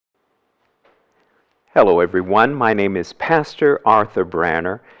Hello everyone, my name is Pastor Arthur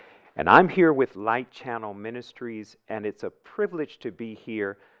Branner, and I'm here with Light Channel Ministries, and it's a privilege to be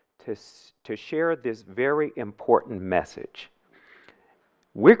here to share this very important message.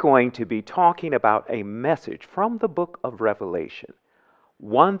 We're going to be talking about a message from the book of Revelation,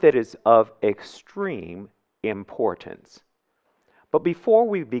 one that is of extreme importance. But before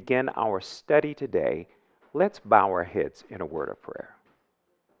we begin our study today, let's bow our heads in a word of prayer.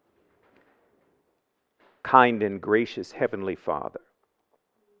 Kind and gracious Heavenly Father,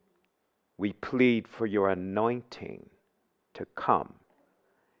 we plead for your anointing to come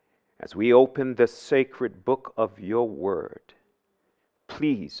as we open the sacred book of your word.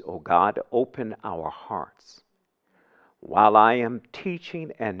 Please, O God, open our hearts. While I am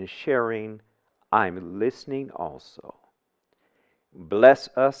teaching and sharing, I'm listening also. Bless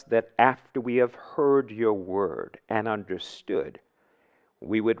us that after we have heard your word and understood,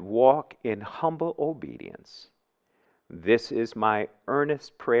 we would walk in humble obedience. This is my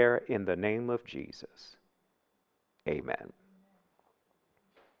earnest prayer in the name of Jesus. Amen.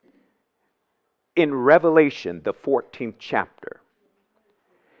 In Revelation, the 14th chapter,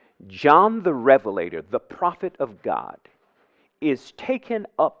 John the Revelator, the prophet of God, is taken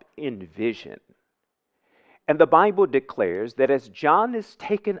up in vision. And the Bible declares that as John is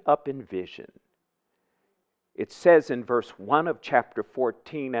taken up in vision, it says in verse 1 of chapter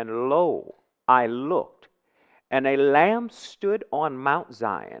 14, "And lo, I looked, and a Lamb stood on Mount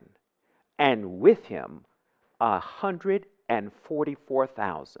Zion, and with him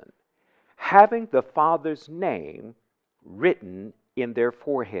 144,000, having the Father's name written in their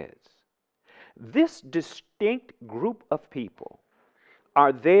foreheads." This distinct group of people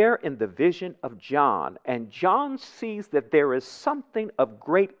are there in the vision of John, and John sees that there is something of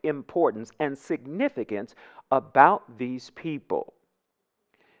great importance and significance about these people.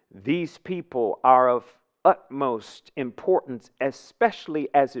 These people are of utmost importance, especially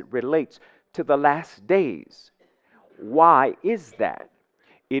as it relates to the last days. Why is that?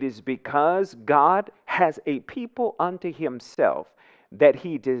 It is because God has a people unto himself that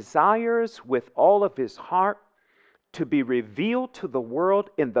he desires with all of his heart to be revealed to the world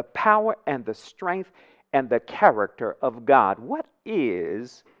in the power and the strength and the character of God. What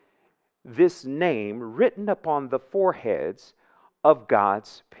is this name written upon the foreheads of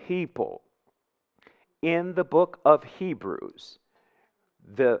God's people? In the book of Hebrews,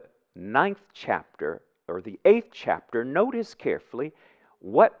 the 9th chapter, or the 8th chapter, notice carefully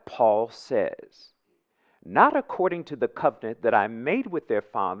what Paul says. "Not according to the covenant that I made with their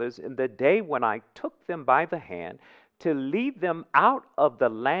fathers in the day when I took them by the hand to lead them out of the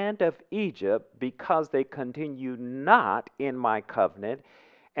land of Egypt, because they continued not in my covenant,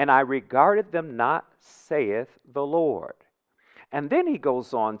 and I regarded them not, saith the Lord." And then he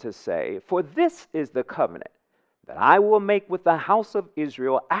goes on to say, "For this is the covenant that I will make with the house of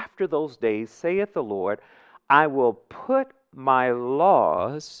Israel after those days, saith the Lord. I will put my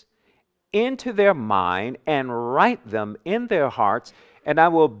laws into their mind and write them in their hearts, and I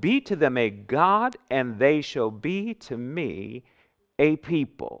will be to them a God, and they shall be to me a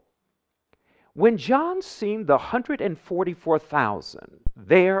people." When John seen the 144,000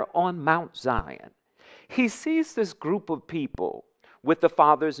 there on Mount Zion, he sees this group of people with the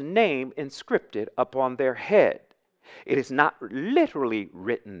Father's name inscripted upon their head. It is not literally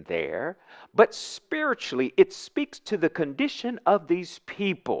written there, but spiritually it speaks to the condition of these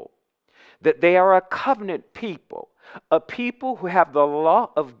people, that they are a covenant people, a people who have the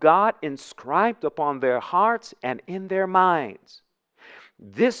law of God inscribed upon their hearts and in their minds.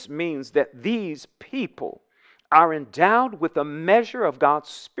 This means that these people are endowed with a measure of God's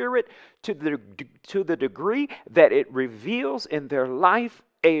Spirit to the degree that it reveals in their life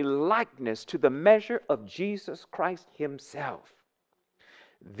a likeness to the measure of Jesus Christ himself.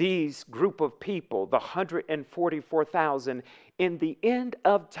 These group of people, the 144,000, in the end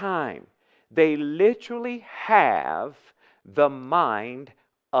of time, they literally have the mind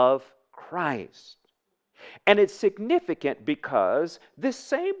of Christ. And it's significant because this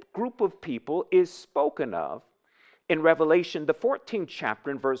same group of people is spoken of in Revelation, the 14th chapter,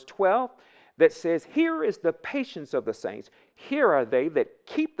 in verse 12, that says, "Here is the patience of the saints. Here are they that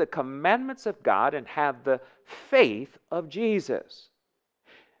keep the commandments of God and have the faith of Jesus."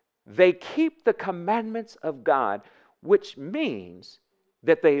 They keep the commandments of God, which means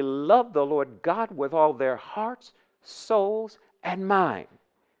that they love the Lord God with all their hearts, souls, and mind.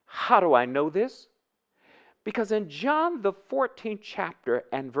 How do I know this? Because in John, the 14th chapter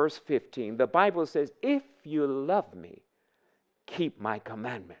and verse 15, the Bible says, "If you love me, keep my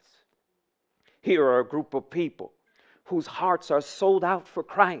commandments." Here are a group of people whose hearts are sold out for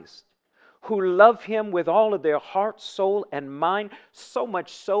Christ, who love him with all of their heart, soul, and mind, so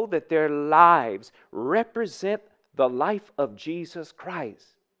much so that their lives represent the life of Jesus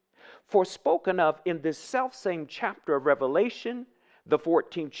Christ. For spoken of in this selfsame chapter of Revelation, the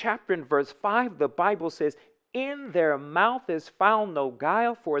 14th chapter in verse 5, the Bible says, in their mouth is found no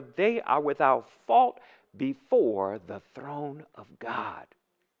guile, for they are without fault before the throne of God.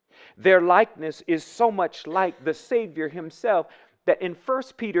 Their likeness is so much like the Savior himself that in 1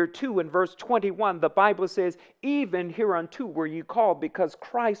 Peter 2 and verse 21, the Bible says, even hereunto were you called, because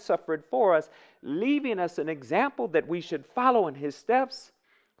Christ suffered for us, leaving us an example that we should follow in his steps,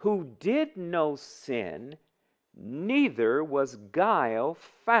 who did no sin, neither was guile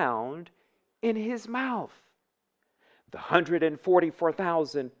found in his mouth. The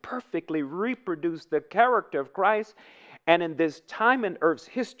 144,000 perfectly reproduce the character of Christ. And in this time in earth's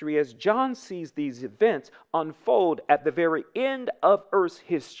history, as John sees these events unfold at the very end of earth's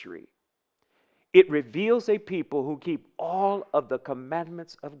history, it reveals a people who keep all of the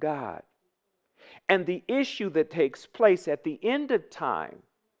commandments of God. And the issue that takes place at the end of time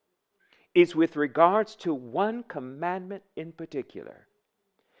is with regards to one commandment in particular,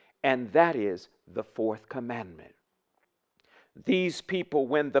 and that is the fourth commandment. These people,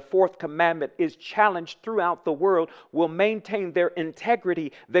 when the fourth commandment is challenged throughout the world, will maintain their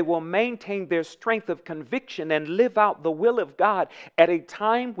integrity. They will maintain their strength of conviction and live out the will of God at a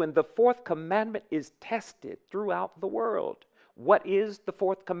time when the fourth commandment is tested throughout the world. What is the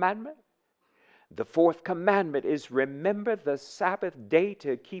fourth commandment? The fourth commandment is, remember the Sabbath day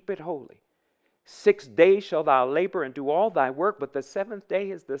to keep it holy. 6 days shalt thou labor and do all thy work, but the seventh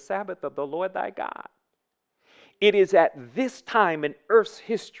day is the Sabbath of the Lord thy God. It is at this time in earth's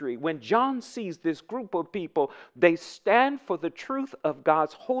history when John sees this group of people, they stand for the truth of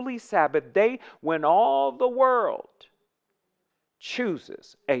God's holy Sabbath day, when all the world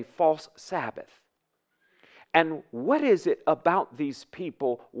chooses a false Sabbath. And what is it about these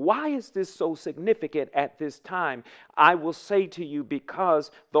people? Why is this so significant at this time? I will say to you, because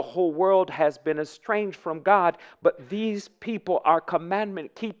the whole world has been estranged from God, but these people are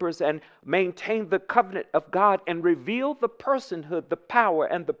commandment keepers and maintain the covenant of God and reveal the personhood, the power,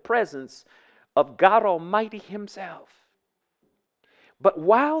 and the presence of God Almighty himself. But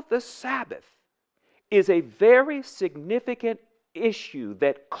while the Sabbath is a very significant issue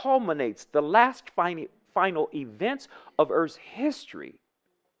that culminates the last final events of earth's history,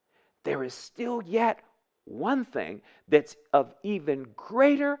 there is still yet one thing that's of even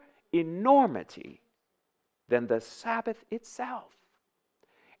greater enormity than the Sabbath itself.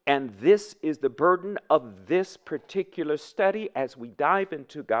 And this is the burden of this particular study as we dive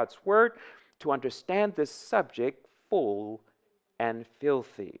into God's Word to understand this subject full and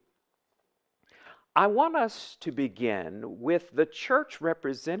filthy. I want us to begin with the church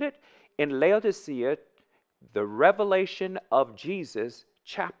represented in Laodicea, the revelation of Jesus,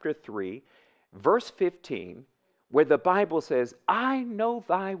 chapter 3, verse 15, where the Bible says, I know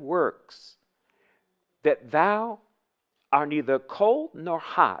thy works, that thou art neither cold nor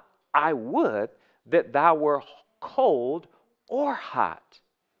hot. I would that thou were cold or hot.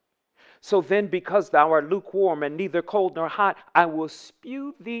 So then, because thou art lukewarm and neither cold nor hot, I will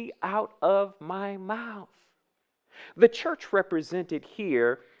spew thee out of my mouth. The church represented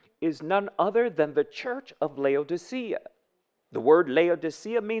here is none other than the church of Laodicea. The word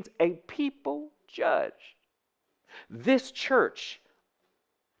Laodicea means a people judged. This church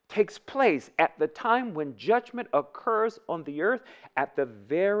takes place at the time when judgment occurs on the earth, at the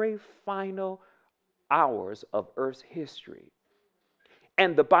very final hours of earth's history.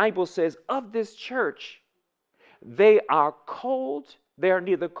 And the Bible says of this church, they are cold. They are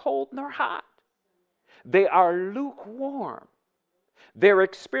neither cold nor hot. They are lukewarm. Their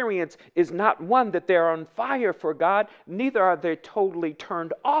experience is not one that they're on fire for God, neither are they totally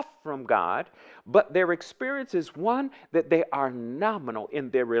turned off from God, but their experience is one that they are nominal in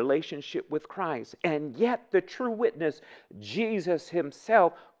their relationship with Christ. And yet the true witness, Jesus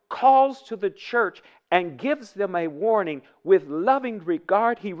himself, calls to the church and gives them a warning. With loving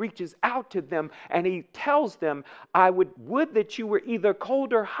regard, he reaches out to them and he tells them, I would that you were either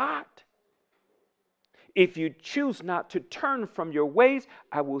cold or hot. If you choose not to turn from your ways,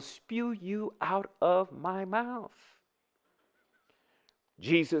 I will spew you out of my mouth.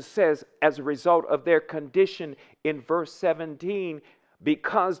 Jesus says, as a result of their condition in verse 17,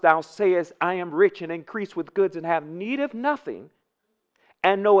 because thou sayest, I am rich and increase with goods and have need of nothing,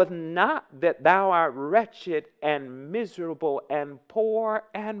 and knoweth not that thou art wretched and miserable and poor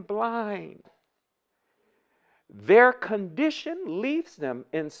and blind. Their condition leaves them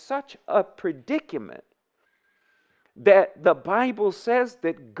in such a predicament that the Bible says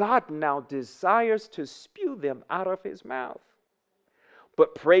that God now desires to spew them out of his mouth.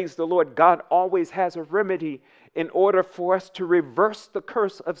 But praise the Lord, God always has a remedy in order for us to reverse the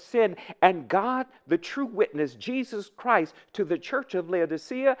curse of sin. And God, the true witness, Jesus Christ, to the church of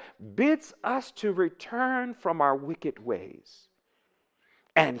Laodicea, bids us to return from our wicked ways.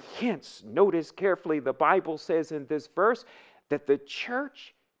 And hence, notice carefully, the Bible says in this verse that the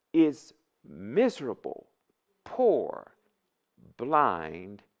church is miserable, poor,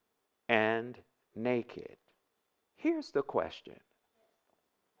 blind, and naked. Here's the question.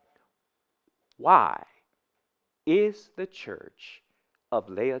 Why is the church of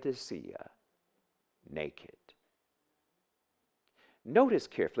Laodicea naked? Notice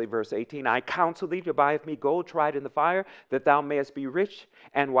carefully verse 18. I counsel thee to buy of me gold tried in the fire, that thou mayest be rich,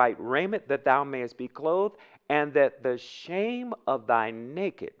 and white raiment, that thou mayest be clothed, and that the shame of thy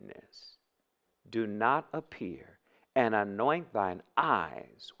nakedness do not appear, and anoint thine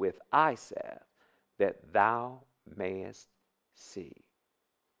eyes with eye salve, that thou mayest see.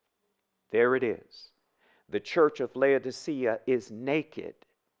 There it is. The church of Laodicea is naked,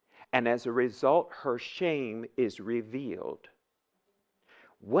 and as a result, her shame is revealed.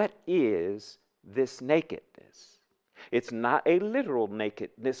 What is this nakedness? It's not a literal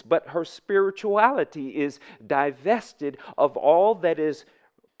nakedness, but her spirituality is divested of all that is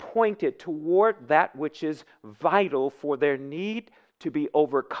pointed toward that which is vital for their need to be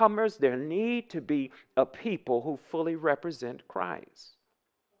overcomers, their need to be a people who fully represent Christ.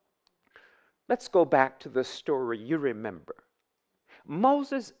 Let's go back to the story you remember.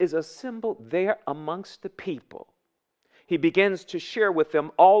 Moses is assembled there amongst the people. He begins to share with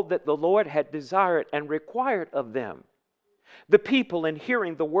them all that the Lord had desired and required of them. The people, in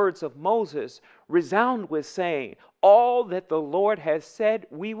hearing the words of Moses, resound with saying, all that the Lord has said,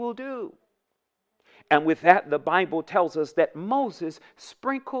 we will do. And with that, the Bible tells us that Moses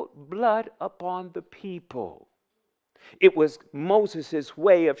sprinkled blood upon the people. It was Moses'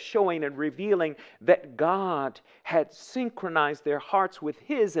 way of showing and revealing that God had synchronized their hearts with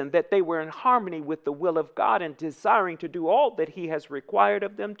his, and that they were in harmony with the will of God and desiring to do all that he has required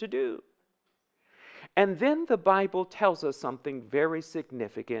of them to do. And then the Bible tells us something very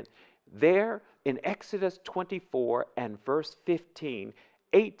significant there in Exodus 24 and verse 15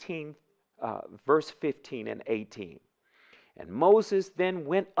 and 18. And Moses then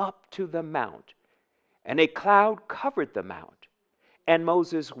went up to the mount, and a cloud covered the mount. And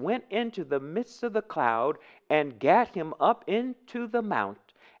Moses went into the midst of the cloud and gat him up into the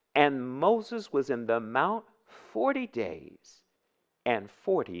mount. And Moses was in the mount 40 days and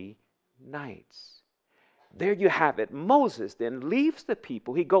 40 nights. There you have it. Moses then leaves the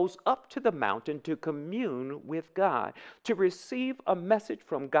people. He goes up to the mountain to commune with God, to receive a message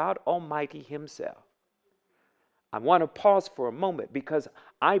from God Almighty himself. I want to pause for a moment because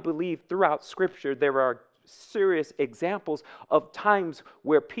I believe throughout Scripture there are serious examples of times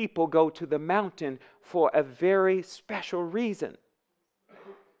where people go to the mountain for a very special reason.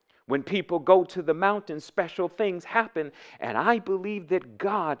 When people go to the mountain, special things happen, and I believe that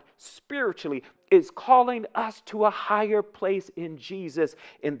God spiritually is calling us to a higher place in Jesus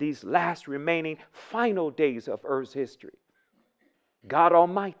in these last remaining final days of Earth's history. God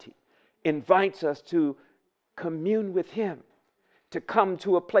Almighty invites us to commune with him, to come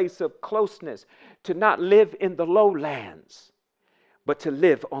to a place of closeness, to not live in the lowlands, but to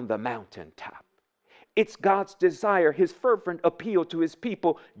live on the mountaintop. It's God's desire, his fervent appeal to his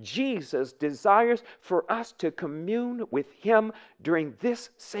people. Jesus desires for us to commune with him during this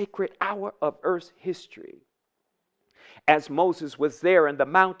sacred hour of Earth's history. As Moses was there in the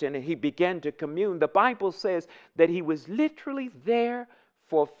mountain and he began to commune, the Bible says that he was literally there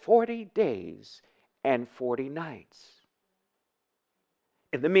for 40 days and 40 nights.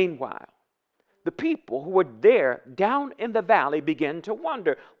 In the meanwhile, the people who were there down in the valley began to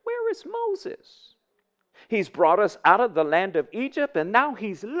wonder, where is Moses? He's brought us out of the land of Egypt, and now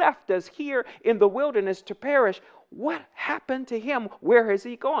he's left us here in the wilderness to perish. What happened to him? Where has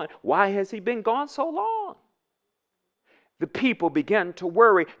he gone? Why has he been gone so long? The people began to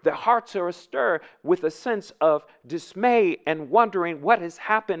worry. Their hearts are astir with a sense of dismay and wondering what has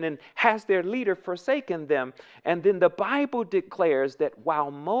happened, and has their leader forsaken them? And then the Bible declares that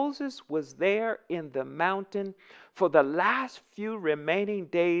while Moses was there in the mountain for the last few remaining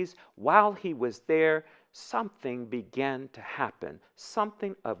days, while he was there, something began to happen,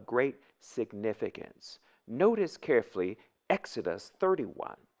 something of great significance. Notice carefully Exodus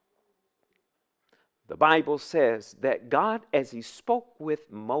 31. The Bible says that God, as he spoke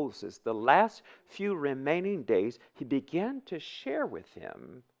with Moses the last few remaining days, he began to share with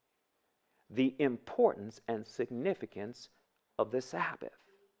him the importance and significance of the Sabbath.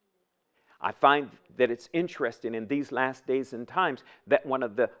 I find that it's interesting in these last days and times that one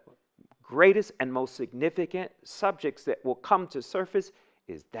of the greatest and most significant subjects that will come to surface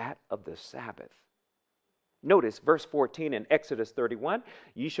is that of the Sabbath. Notice verse 14 in Exodus 31,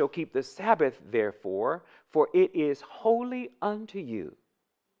 "Ye shall keep the Sabbath, therefore, for it is holy unto you.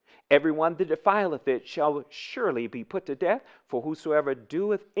 Everyone that defileth it shall surely be put to death, for whosoever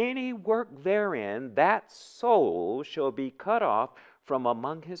doeth any work therein, that soul shall be cut off from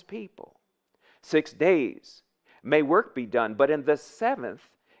among his people. 6 days may work be done, but in the seventh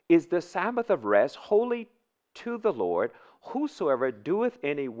is the Sabbath of rest, holy to the Lord. Whosoever doeth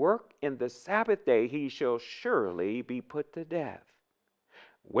any work in the Sabbath day, he shall surely be put to death.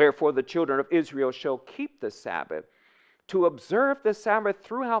 Wherefore the children of Israel shall keep the Sabbath, to observe the Sabbath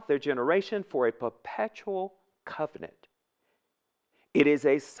throughout their generation for a perpetual covenant. It is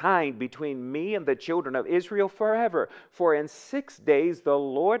a sign between me and the children of Israel forever. For in 6 days the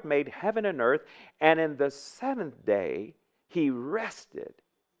Lord made heaven and earth, and in the seventh day he rested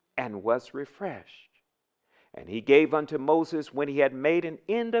and was refreshed. And he gave unto Moses, when he had made an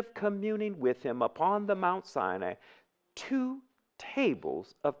end of communing with him upon the Mount Sinai, 2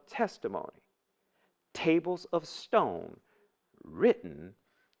 tables of testimony, tables of stone, written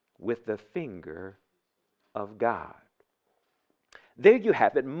with the finger of God." There you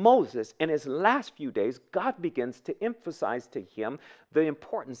have it. Moses, in his last few days, God begins to emphasize to him the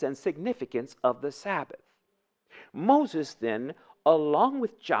importance and significance of the Sabbath. Moses then, along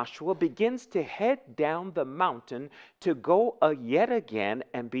with Joshua, begins to head down the mountain to go yet again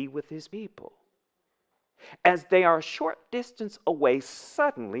and be with his people. As they are a short distance away,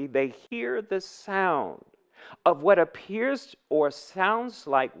 suddenly they hear the sound of what appears or sounds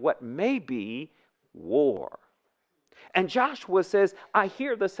like what may be war. And Joshua says, "I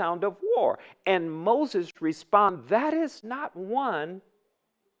hear the sound of war." And Moses responds, that is not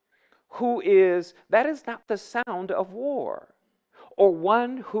the sound of war, or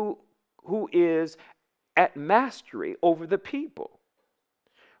one who is at mastery over the people.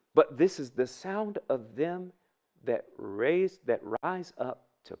 But this is the sound of them that rise up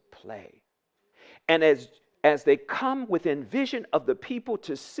to play. And as they come within vision of the people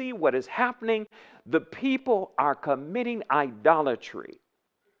to see what is happening, the people are committing idolatry.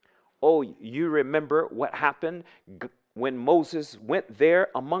 Oh, you remember what happened when Moses went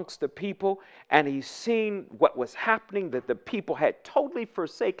there amongst the people and he seen what was happening, that the people had totally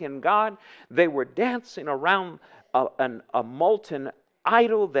forsaken God. They were dancing around a molten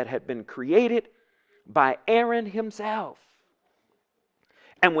idol that had been created by Aaron himself.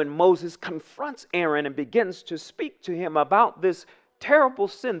 And when Moses confronts Aaron and begins to speak to him about this terrible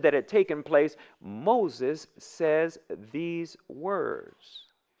sin that had taken place, Moses says these words.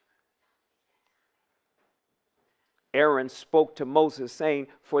 Aaron spoke to Moses, saying,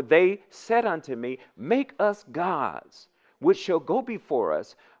 "For they said unto me, Make us gods, which shall go before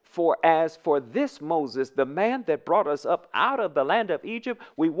us. For as for this Moses, the man that brought us up out of the land of Egypt,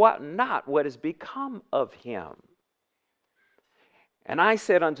 we wot not what is become of him. And I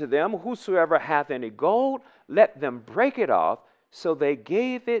said unto them, Whosoever hath any gold, let them break it off. So they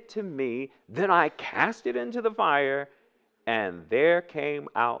gave it to me. Then I cast it into the fire, and there came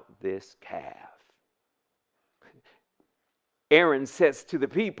out this calf." Aaron says to the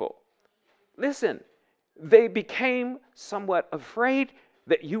people, listen, they became somewhat afraid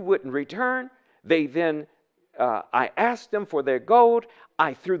that you wouldn't return. They then, I asked them for their gold.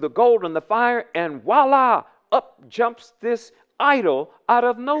 I threw the gold in the fire, and voila, up jumps this idol out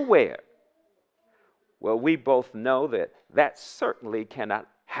of nowhere. Well, we both know that that certainly cannot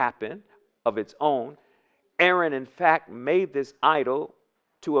happen of its own. Aaron, in fact, made this idol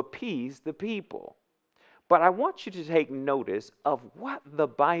to appease the people. But I want you to take notice of what the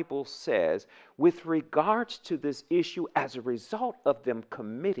Bible says with regards to this issue as a result of them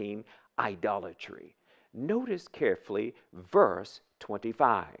committing idolatry. Notice carefully verse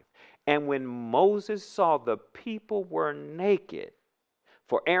 25. "And when Moses saw the people were naked,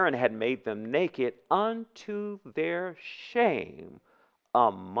 for Aaron had made them naked unto their shame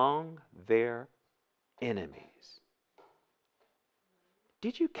among their enemies."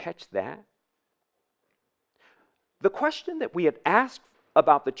 Did you catch that? The question that we had asked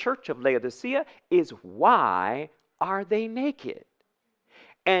about the church of Laodicea is, why are they naked?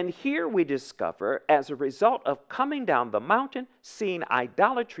 And here we discover, as a result of coming down the mountain, seeing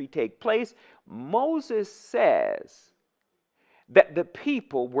idolatry take place, Moses says that the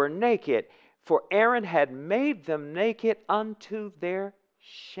people were naked, for Aaron had made them naked unto their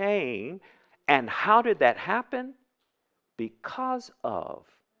shame. And how did that happen? Because of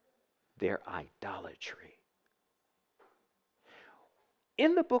their idolatry.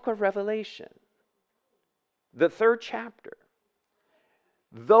 In the book of Revelation, the 3rd chapter,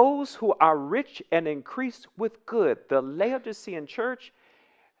 those who are rich and increased with good, the Laodicean church,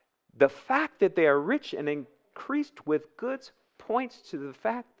 the fact that they are rich and increased with goods points to the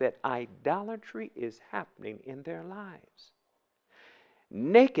fact that idolatry is happening in their lives.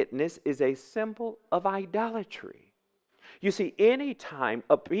 Nakedness is a symbol of idolatry. You see, any time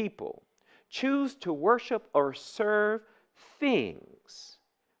a people choose to worship or serve things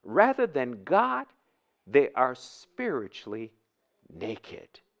rather than God, they are spiritually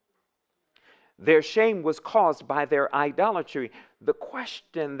naked. Their shame was caused by their idolatry. The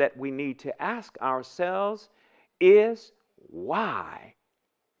question that we need to ask ourselves is, why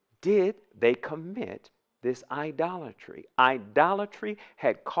did they commit this idolatry? Idolatry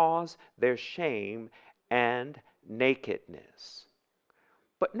had caused their shame and nakedness.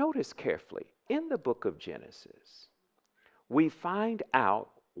 But notice carefully, in the book of Genesis, we find out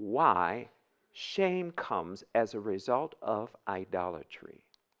why shame comes as a result of idolatry.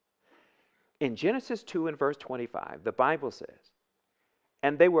 In Genesis 2 and verse 25, the Bible says,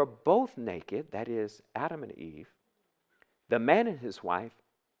 "And they were both naked," that is, Adam and Eve, "the man and his wife,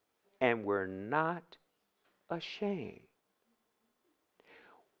 and were not ashamed."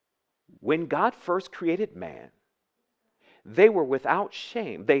 When God first created man, they were without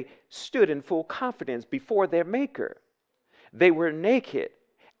shame. They stood in full confidence before their Maker. They were naked,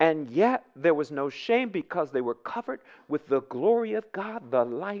 and yet there was no shame because they were covered with the glory of God, the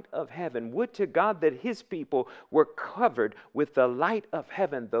light of heaven. Would to God that his people were covered with the light of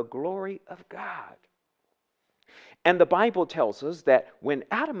heaven, the glory of God. And the Bible tells us that when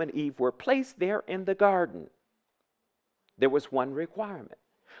Adam and Eve were placed there in the garden, there was one requirement.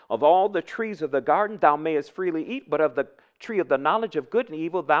 "Of all the trees of the garden thou mayest freely eat, but of the tree of the knowledge of good and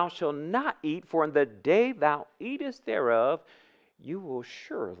evil thou shalt not eat, for in the day thou eatest thereof, you will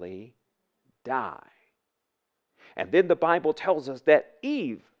surely die." And then the Bible tells us that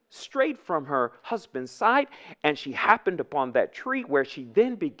Eve strayed from her husband's side, and she happened upon that tree where she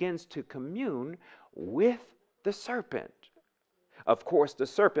then begins to commune with the serpent. Of course, the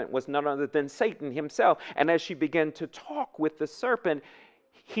serpent was none other than Satan himself. And as she began to talk with the serpent,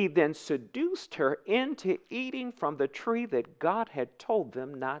 he then seduced her into eating from the tree that God had told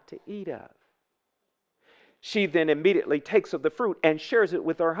them not to eat of. She then immediately takes of the fruit and shares it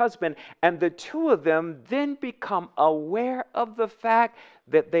with her husband, and the two of them then become aware of the fact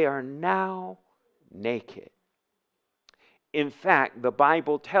that they are now naked. In fact, the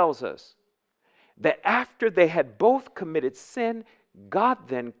Bible tells us that after they had both committed sin, God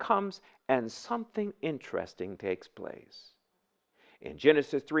then comes and something interesting takes place. In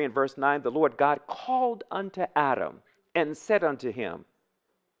Genesis 3 and verse 9, the Lord God called unto Adam and said unto him,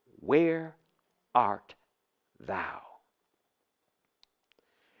 "Where art thou?"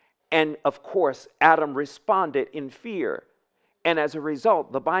 And of course, Adam responded in fear. And as a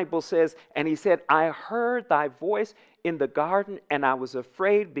result, the Bible says, and he said, "I heard thy voice in the garden, and I was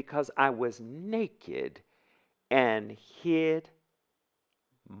afraid because I was naked and hid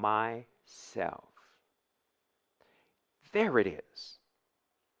myself." There it is.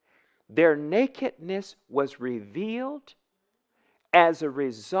 Their nakedness was revealed as a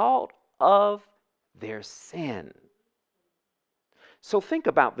result of their sin. So think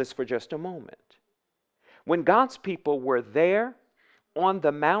about this for just a moment. When God's people were there on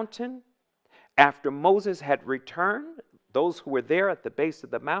the mountain, after Moses had returned, those who were there at the base of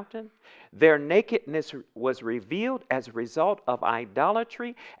the mountain, their nakedness was revealed as a result of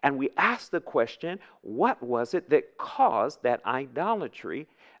idolatry. And we ask the question, what was it that caused that idolatry,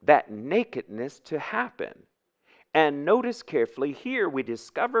 that nakedness to happen? And notice carefully, here we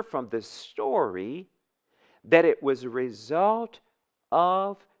discover from this story that it was a result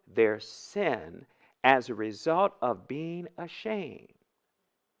of their sin, as a result of being ashamed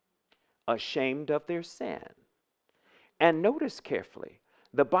of their sin. And notice carefully,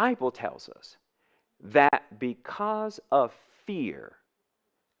 the Bible tells us that because of fear,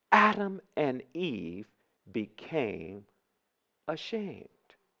 Adam and Eve became ashamed.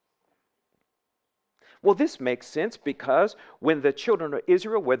 Well, this makes sense because when the children of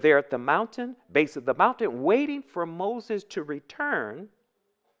Israel were there at the mountain, base of the mountain, waiting for Moses to return,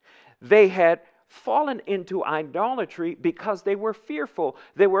 they had fallen into idolatry because they were fearful.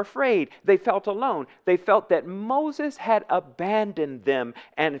 They were afraid. They felt alone. They felt that Moses had abandoned them.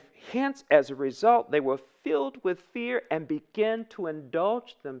 And hence, as a result, they were filled with fear and began to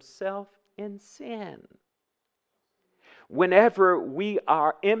indulge themselves in sin. Whenever we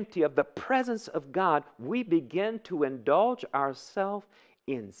are empty of the presence of God, we begin to indulge ourselves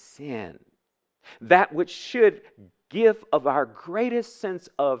in sin. That which should give of our greatest sense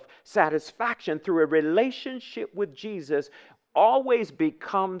of satisfaction through a relationship with Jesus always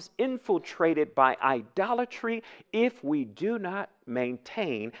becomes infiltrated by idolatry if we do not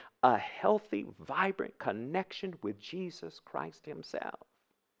maintain a healthy, vibrant connection with Jesus Christ himself.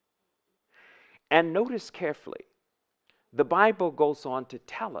 And notice carefully, the Bible goes on to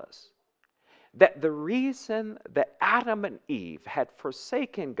tell us that the reason that Adam and Eve had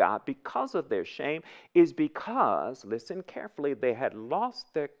forsaken God because of their shame is because, listen carefully, they had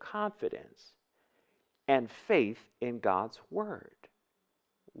lost their confidence and faith in God's word.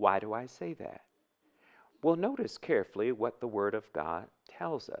 Why do I say that? Well, notice carefully what the word of God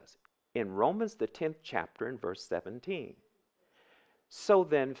tells us. In Romans, the 10th chapter, in verse 17. So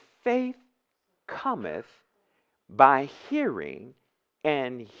then faith cometh by hearing,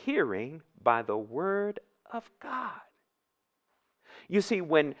 and hearing by the word of God. You see,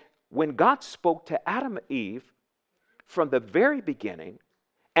 when God spoke to Adam and Eve from the very beginning,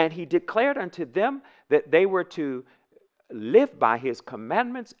 and he declared unto them that they were to live by his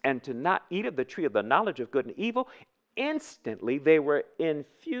commandments and to not eat of the tree of the knowledge of good and evil, instantly they were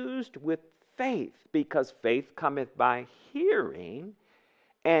infused with faith, because faith cometh by hearing,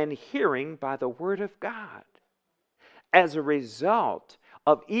 and hearing by the word of God. As a result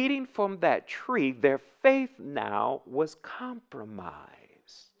of eating from that tree, their faith now was compromised.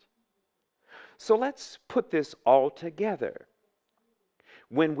 So let's put this all together.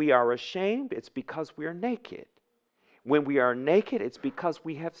 When we are ashamed, it's because we are naked. When we are naked, it's because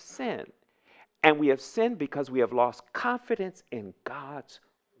we have sinned. And we have sinned because we have lost confidence in God's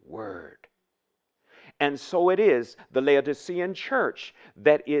word. And so it is the Laodicean church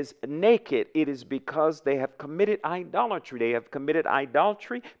that is naked. It is because they have committed idolatry. They have committed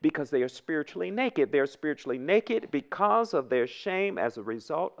idolatry because they are spiritually naked. They are spiritually naked because of their shame as a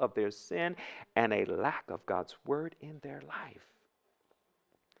result of their sin and a lack of God's word in their life.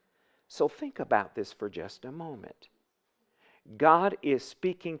 So think about this for just a moment. God is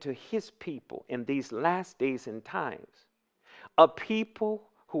speaking to his people in these last days and times, a people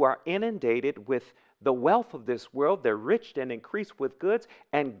who are inundated with the wealth of this world. They're rich and increased with goods,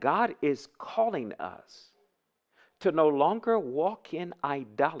 and God is calling us to no longer walk in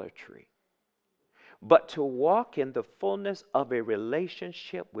idolatry, but to walk in the fullness of a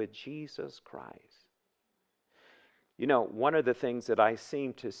relationship with Jesus Christ. You know, one of the things that I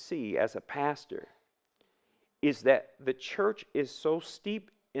seem to see as a pastor is that the church is so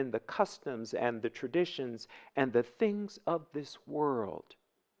steeped in the customs and the traditions and the things of this world.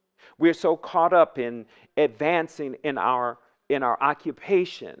 We're so caught up in advancing in our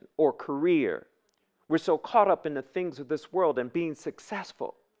occupation or career. We're so caught up in the things of this world and being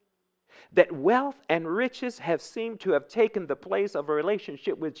successful that wealth and riches have seemed to have taken the place of a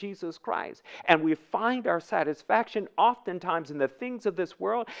relationship with Jesus Christ. And we find our satisfaction oftentimes in the things of this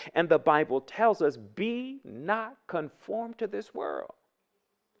world. And the Bible tells us, be not conformed to this world,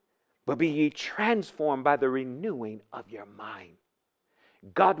 but be ye transformed by the renewing of your mind.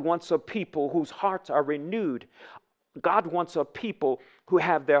 God wants a people whose hearts are renewed. God wants a people who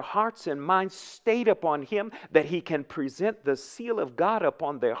have their hearts and minds stayed upon him, that he can present the seal of God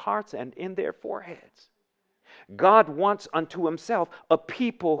upon their hearts and in their foreheads. God wants unto himself a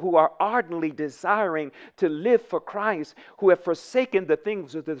people who are ardently desiring to live for Christ, who have forsaken the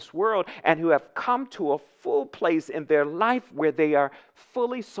things of this world and who have come to a full place in their life where they are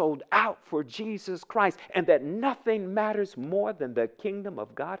fully sold out for Jesus Christ, and that nothing matters more than the kingdom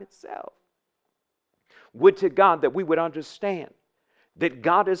of God itself. Would to God that we would understand that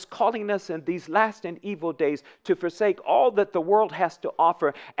God is calling us in these last and evil days to forsake all that the world has to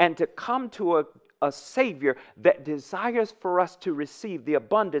offer and to come to a Savior that desires for us to receive the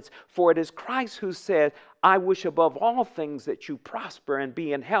abundance. For it is Christ who said, I wish above all things that you prosper and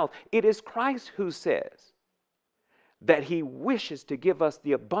be in health. It is Christ who says that he wishes to give us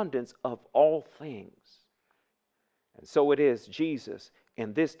the abundance of all things. And so it is Jesus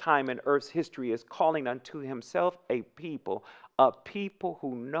in this time in earth's history is calling unto himself a people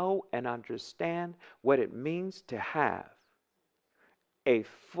who know and understand what it means to have a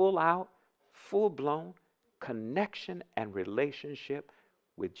full-blown connection and relationship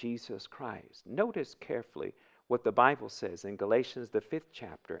with Jesus Christ. Notice carefully what the Bible says in Galatians, the 5th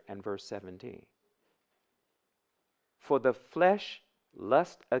chapter and verse 17. For the flesh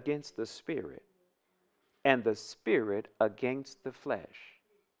lusts against the spirit, and the spirit against the flesh.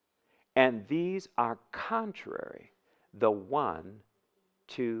 And these are contrary the one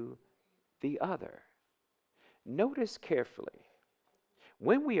to the other. Notice carefully,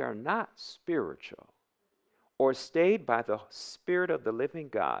 when we are not spiritual, or stayed by the Spirit of the living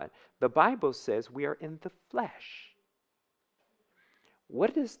God, the Bible says we are in the flesh.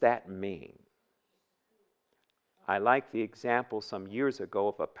 What does that mean? I like the example some years ago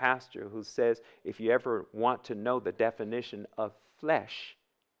of a pastor who says, if you ever want to know the definition of flesh,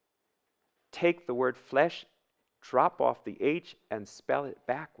 take the word flesh, drop off the H, and spell it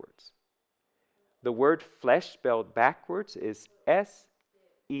backwards. The word flesh spelled backwards is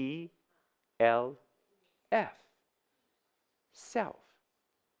S-E-L-F, self.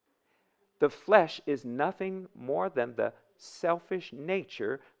 The flesh is nothing more than the selfish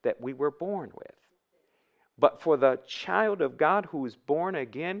nature that we were born with. But for the child of God who is born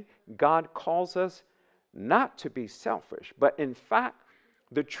again, God calls us not to be selfish, but in fact,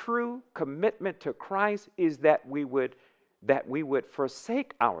 the true commitment to Christ is that we would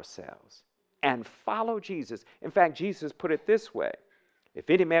forsake ourselves and follow Jesus. In fact, Jesus put it this way: if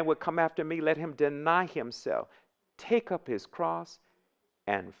any man would come after me, let him deny himself, take up his cross,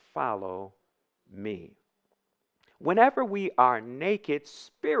 and follow me. Whenever we are naked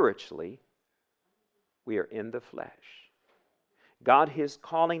spiritually, we are in the flesh. God is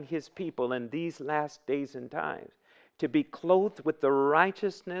calling his people in these last days and times to be clothed with the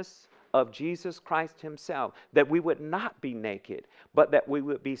righteousness of Jesus Christ himself, that we would not be naked, but that we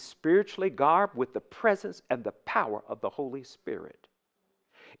would be spiritually garbed with the presence and the power of the Holy Spirit.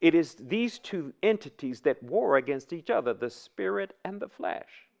 It is these two entities that war against each other, the spirit and the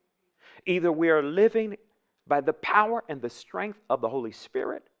flesh. Either we are living by the power and the strength of the Holy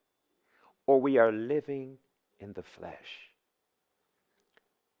Spirit, or we are living in the flesh.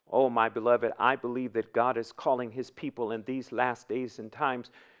 Oh, my beloved, I believe that God is calling his people in these last days and times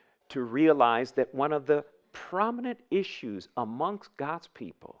to realize that one of the prominent issues amongst God's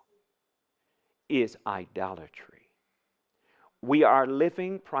people is idolatry. We are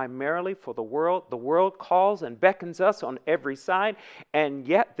living primarily for the world. The world calls and beckons us on every side, and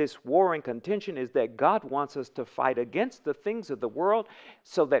yet this war and contention is that God wants us to fight against the things of the world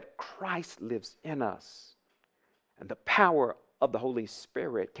so that Christ lives in us. And the power of the Holy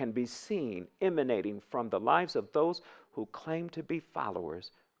Spirit can be seen emanating from the lives of those who claim to be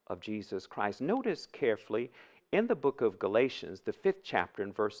followers of Jesus Christ. Notice carefully in the book of Galatians, the 5th chapter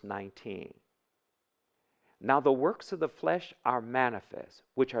and verse 19. Now the works of the flesh are manifest,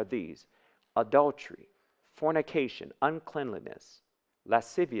 which are these: adultery, fornication, uncleanliness,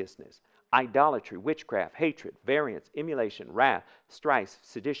 lasciviousness, idolatry, witchcraft, hatred, variance, emulation, wrath, strife,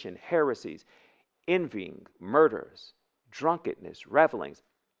 sedition, heresies, envying, murders, drunkenness, revelings,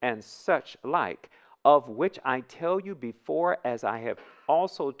 and such like, of which I tell you before, as I have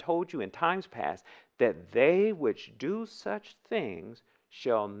also told you in times past, that they which do such things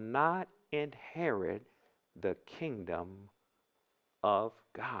shall not inherit the kingdom of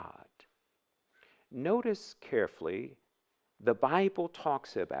God. Notice carefully, the Bible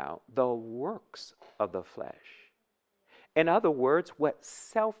talks about the works of the flesh. In other words, what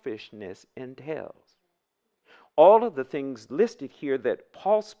selfishness entails. All of the things listed here that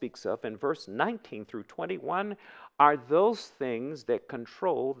Paul speaks of in verse 19 through 21 are those things that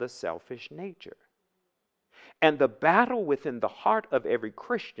control the selfish nature. And the battle within the heart of every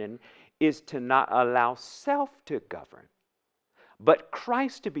Christian is to not allow self to govern, but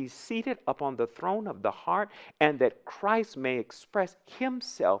Christ to be seated upon the throne of the heart, and that Christ may express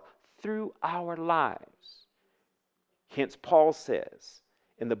himself through our lives. Hence, Paul says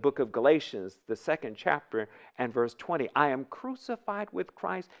in the book of Galatians, the 2nd chapter and verse 20, I am crucified with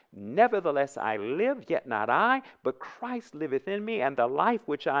Christ, nevertheless I live, yet not I, but Christ liveth in me, and the life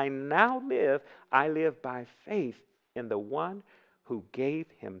which I now live, I live by faith in the one who gave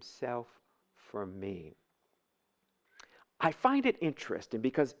himself for me. I find it interesting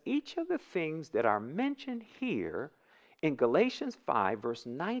because each of the things that are mentioned here in Galatians 5, verse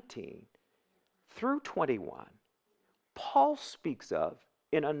 19 through 21, Paul speaks of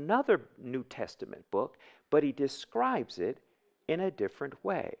in another New Testament book, but he describes it in a different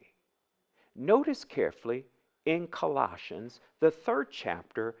way. Notice carefully in Colossians, the 3rd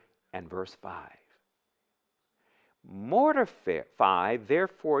chapter and verse 5. Mortify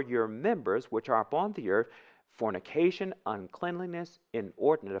therefore your members which are upon the earth, fornication, uncleanliness,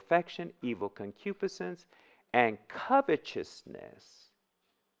 inordinate affection, evil concupiscence, and covetousness,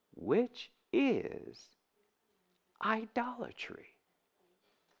 which is idolatry.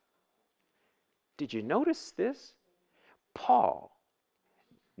 Did you notice this? Paul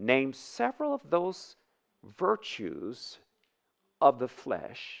names several of those virtues of the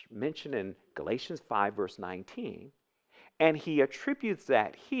flesh mentioned in Galatians 5 verse 19, and he attributes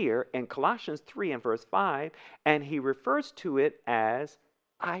that here in Colossians 3 and verse 5, and he refers to it as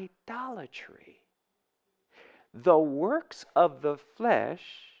idolatry. the works of the flesh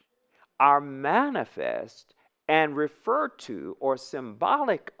are manifest and referred to or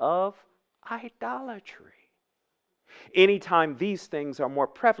symbolic of idolatry. Anytime these things are more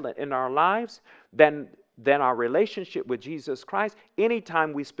prevalent in our lives than our relationship with Jesus Christ,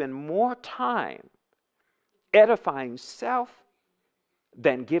 anytime we spend more time edifying self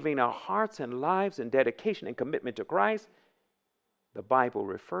than giving our hearts and lives and dedication and commitment to Christ, the Bible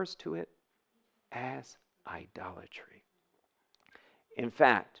refers to it as idolatry. In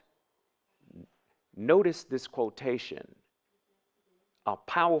fact, notice this quotation, a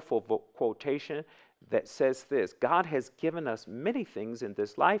powerful quotation that says this: God has given us many things in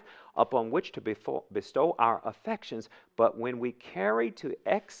this life upon which to bestow our affections, but when we carry to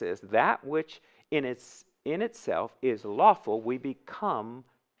excess that which in itself is lawful, we become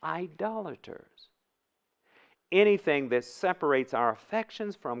idolaters. Anything that separates our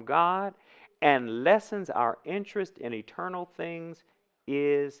affections from God and lessens our interest in eternal things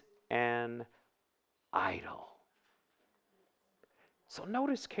is an idol. So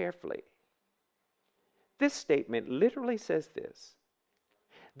notice carefully. This statement literally says this,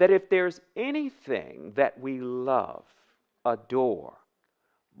 that if there's anything that we love, adore,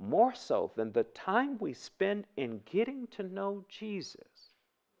 more so than the time we spend in getting to know Jesus,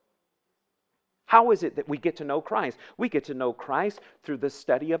 how is it that we get to know Christ? We get to know Christ through the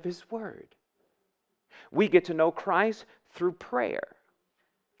study of His Word. We get to know Christ through prayer.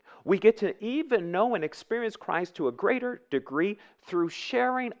 We get to even know and experience Christ to a greater degree through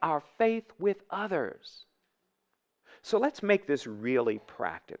sharing our faith with others. So let's make this really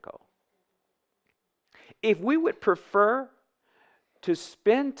practical. If we would prefer to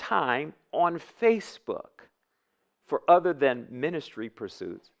spend time on Facebook for other than ministry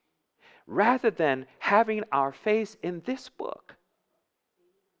pursuits, rather than having our face in this book,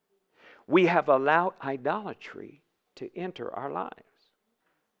 we have allowed idolatry to enter our lives.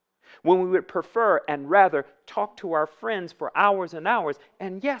 When we would prefer and rather talk to our friends for hours and hours,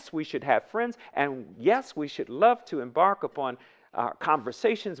 and yes, we should have friends, and yes, we should love to embark upon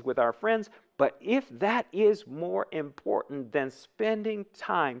conversations with our friends, but if that is more important than spending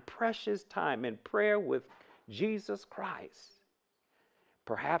time, precious time in prayer with Jesus Christ,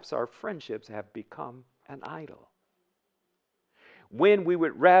 perhaps our friendships have become an idol. When we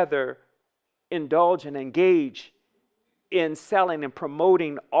would rather indulge and engage in selling and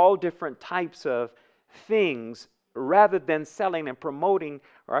promoting all different types of things rather than selling and promoting,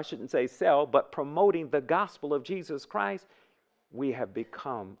 or I shouldn't say sell, but promoting the gospel of Jesus Christ, we have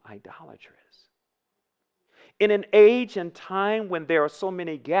become idolatrous. In an age and time when there are so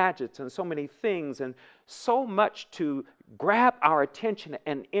many gadgets and so many things and so much to grab our attention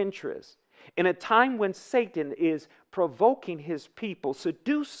and interest, in a time when Satan is provoking his people,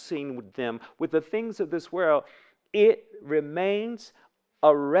 seducing them with the things of this world, it remains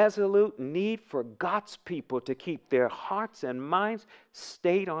a resolute need for God's people to keep their hearts and minds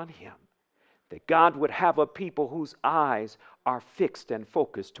stayed on Him. That God would have a people whose eyes are fixed and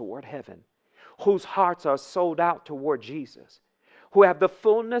focused toward heaven, whose hearts are sold out toward Jesus, who have the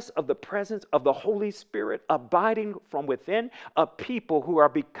fullness of the presence of the Holy Spirit abiding from within, a people who are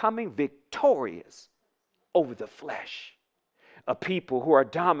becoming victorious over the flesh, a people who are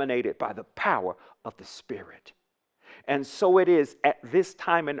dominated by the power of the Spirit. And so it is at this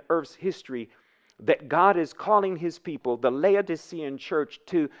time in earth's history that God is calling His people, the Laodicean church,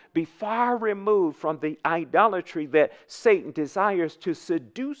 to be far removed from the idolatry that Satan desires to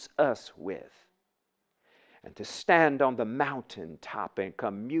seduce us with, and to stand on the mountaintop and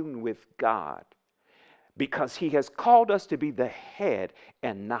commune with God, because He has called us to be the head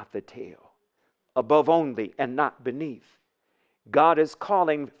and not the tail, above only and not beneath. God is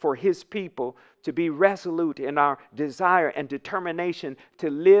calling for His people to be resolute in our desire and determination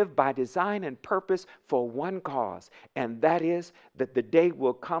to live by design and purpose for one cause, and that is that the day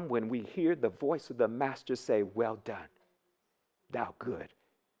will come when we hear the voice of the Master say, "Well done, thou good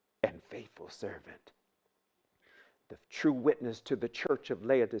and faithful servant." The true witness to the church of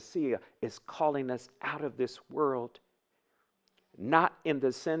Laodicea is calling us out of this world, not in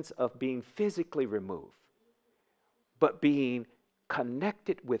the sense of being physically removed, but being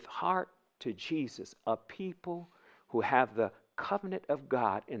connected with heart to Jesus, a people who have the covenant of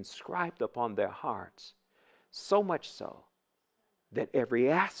God inscribed upon their hearts, so much so that every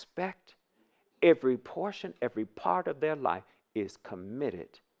aspect, every portion, every part of their life is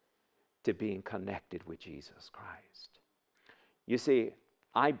committed to being connected with Jesus Christ. You see,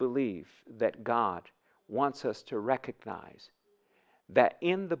 I believe that God wants us to recognize that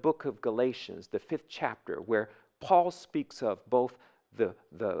in the book of Galatians, the 5th chapter, where Paul speaks of both the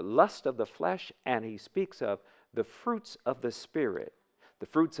lust of the flesh and he speaks of the fruits of the Spirit. The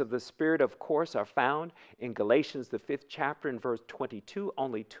fruits of the Spirit, of course, are found in Galatians, the 5th chapter, in verse 22,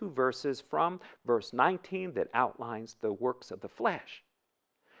 only 2 verses from verse 19 that outlines the works of the flesh.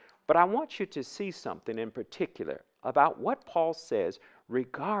 But I want you to see something in particular about what Paul says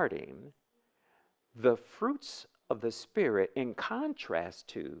regarding the fruits of the Spirit in contrast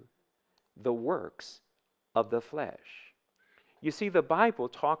to the works of the flesh. You see, the Bible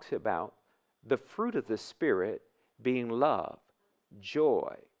talks about the fruit of the Spirit being love,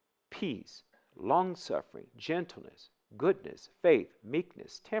 joy, peace, long-suffering, gentleness, goodness, faith,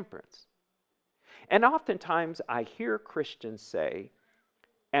 meekness, temperance. And oftentimes I hear Christians say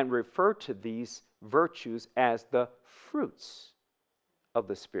and refer to these virtues as the fruits of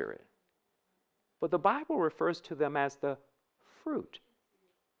the Spirit. But the Bible refers to them as the fruit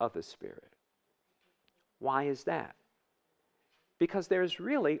of the Spirit. Why is that? Because there's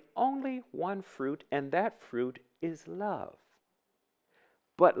really only one fruit, and that fruit is love.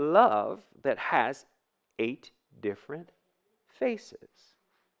 But love that has 8 different faces.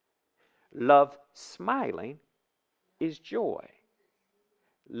 Love smiling is joy.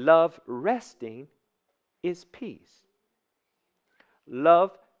 Love resting is peace.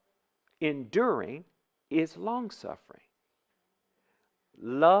 Love enduring is long-suffering.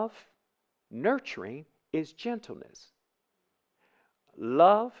 Love nurturing is gentleness.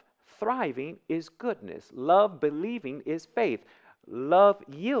 Love thriving is goodness. Love believing is faith. Love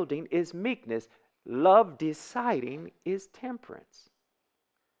yielding is meekness. Love deciding is temperance.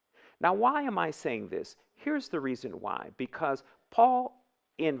 Now, why am I saying this? Here's the reason why. Because Paul,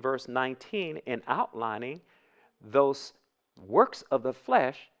 in verse 19, in outlining those works of the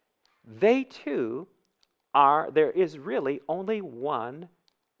flesh, they too there is really only one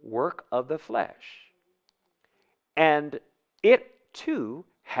work of the flesh. And it too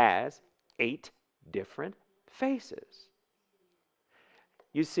has 8 different faces.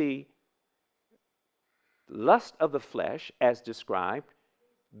 You see, lust of the flesh, as described,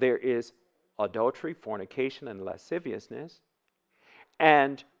 there is adultery, fornication, and lasciviousness.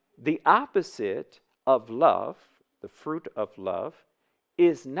 And the opposite of love, the fruit of love,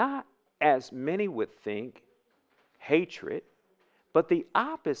 is not, as many would think, hatred, but the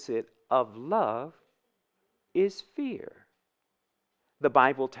opposite of love is fear. The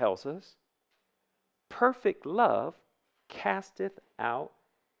Bible tells us, perfect love casteth out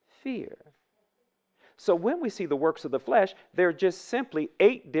fear. So when we see the works of the flesh, they're just simply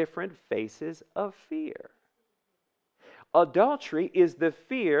 8 different faces of fear. Adultery is the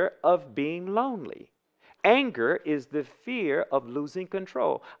fear of being lonely. Anger is the fear of losing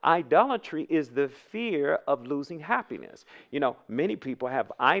control. Idolatry is the fear of losing happiness. You know, many people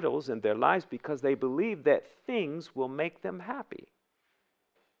have idols in their lives because they believe that things will make them happy.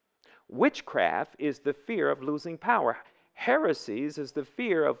 Witchcraft is the fear of losing power. Heresies is the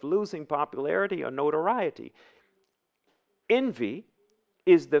fear of losing popularity or notoriety. Envy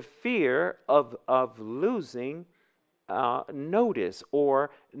is the fear of losing notice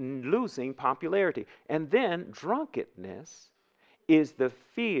or losing popularity. And then drunkenness is the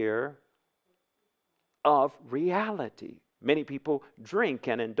fear of reality. Many people drink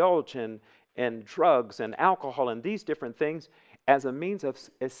and indulge in drugs and alcohol and these different things as a means of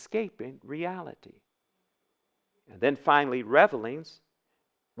escaping reality. And then finally, revelings,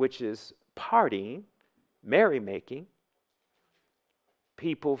 which is partying, merrymaking.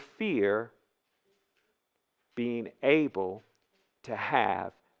 People fear being able to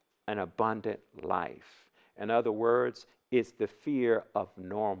have an abundant life. In other words, it's the fear of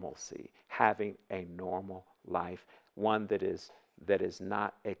normalcy, having a normal life, one that is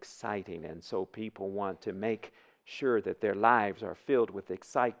not exciting. And so people want to make sure that their lives are filled with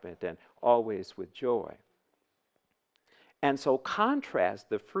excitement and always with joy. And so contrast,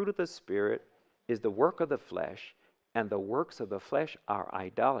 the fruit of the Spirit is the work of the flesh, and the works of the flesh are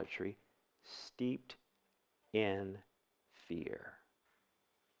idolatry, steeped in fear.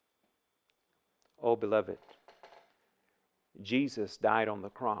 Oh, beloved, Jesus died on the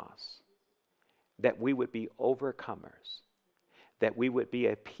cross that we would be overcomers, that we would be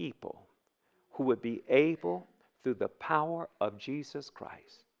a people who would be able, through the power of Jesus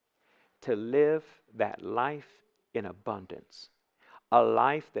Christ, to live that life in abundance, a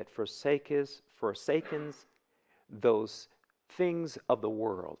life that forsakens those things of the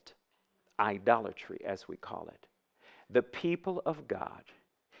world, idolatry as we call it. The people of God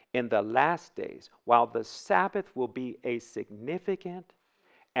in the last days, while the Sabbath will be a significant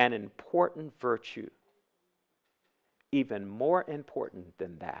and important virtue, even more important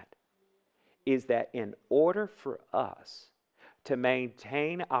than that is that in order for us to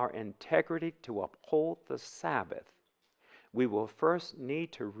maintain our integrity, to uphold the Sabbath, we will first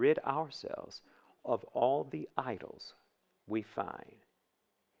need to rid ourselves of all the idols we find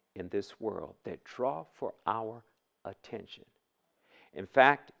in this world that draw for our attention. In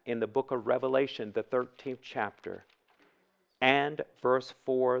fact, in the book of Revelation, the 13th chapter, and verse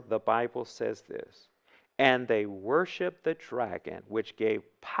 4, the Bible says this, "And they worshiped the dragon, which gave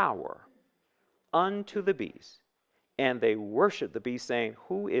power unto the beast. And they worshiped the beast, saying,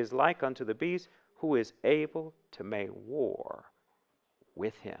 Who is like unto the beast, who is able to make war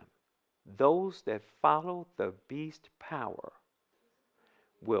with him?" Those that follow the beast power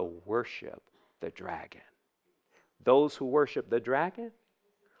will worship the dragon. Those who worship the dragon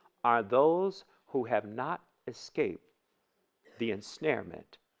are those who have not escaped the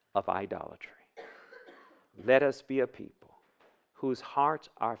ensnarement of idolatry. Let us be a people whose hearts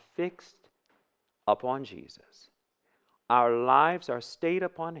are fixed upon Jesus. Our lives are stayed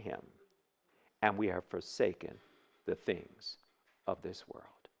upon him, and we have forsaken the things of this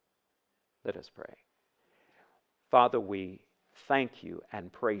world. Let us pray. Father, we thank you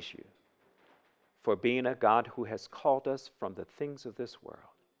and praise you for being a God who has called us from the things of this world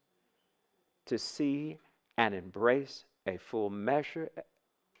to see and embrace a full measure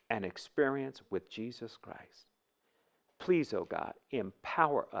and experience with Jesus Christ. Please, oh God,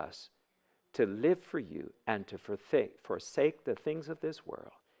 empower us to live for you and to forsake the things of this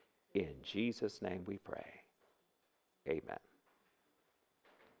world. In Jesus' name we pray. Amen.